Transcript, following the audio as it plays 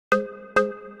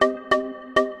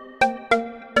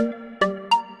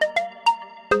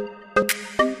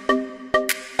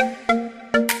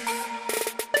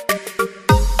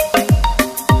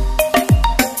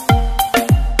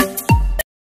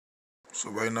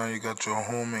now you got your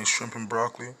homemade shrimp and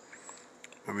broccoli.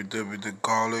 What we did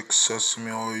garlic,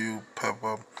 sesame oil,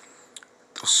 pepper,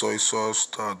 the soy sauce,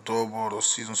 the adobo, the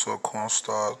seasoned salt,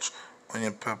 cornstarch,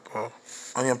 onion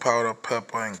powder,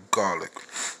 pepper, and garlic.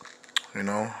 You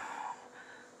know,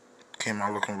 came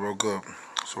out looking real good.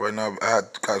 So right now I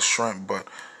got shrimp, but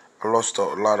I lost a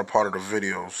lot of part of the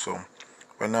video. So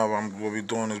right now what we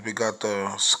doing is we got the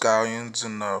scallions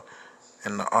and the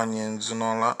onions and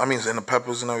all that. I mean, and the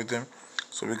peppers and everything.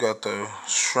 So we got the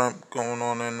shrimp going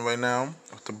on in right now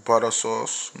with the butter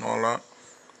sauce and all that.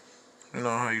 You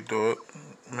know how you do it.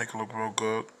 Make it look real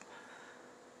good.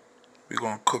 We're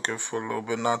going to cook it for a little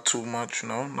bit. Not too much,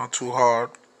 not too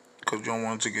hard. Because you don't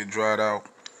want it to get dried out.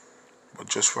 But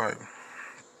just right.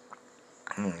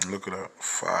 Look at that.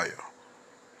 Fire.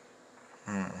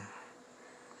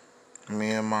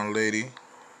 Me and my lady.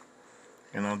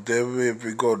 There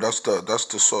we go. That's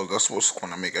the sauce. That's what's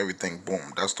gonna make everything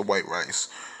boom. That's the white rice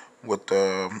with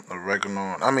the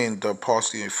oregano. I mean the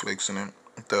parsley flakes in it.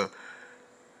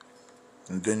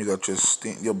 And then you got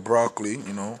your broccoli.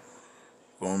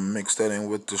 Gonna mix that in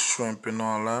with the shrimp and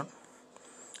all that.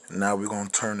 And now we're gonna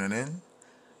turn it in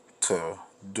to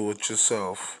do it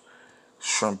yourself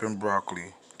shrimp and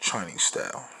broccoli Chinese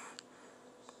style.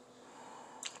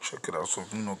 Check it out. So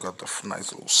got the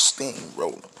nice little steam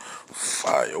rolling.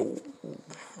 Fire.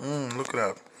 Look at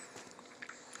that.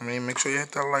 Make sure you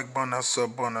hit that like button, that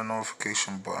sub button, that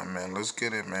notification button, man. Let's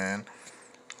get it, man.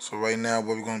 So right now,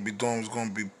 what we're gonna be doing is gonna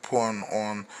be pouring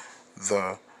on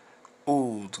the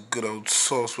good old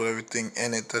sauce with everything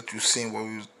in it that you seen what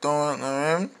we was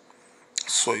doing.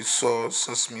 Soy sauce,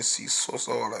 sesame seed sauce,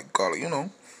 all that garlic,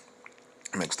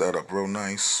 Mix that up real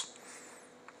nice.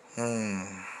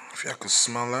 If y'all could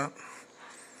smell that.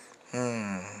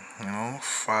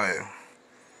 Fire.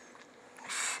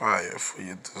 Fire for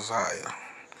your desire.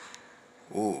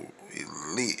 Ooh,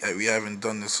 elite. We haven't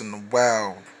done this in a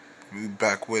while. We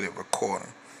back with it,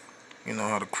 recording. You know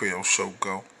how the Creole show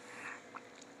go.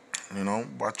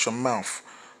 Watch your mouth.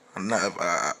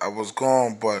 I was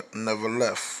gone, but never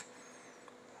left.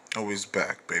 Always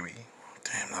back, baby.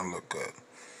 Damn, that look good.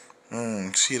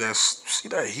 See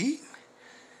that heat?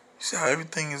 See how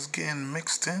everything is getting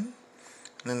mixed in?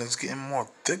 And then it's getting more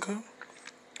thicker?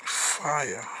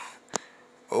 Fire.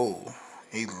 Oh,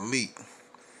 elite.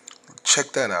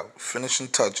 Check that out. Finishing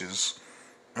touches.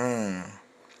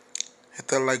 Hit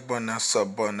that like button, that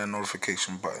sub button, that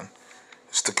notification button.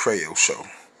 It's the Creole Show.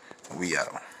 We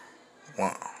out.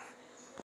 One.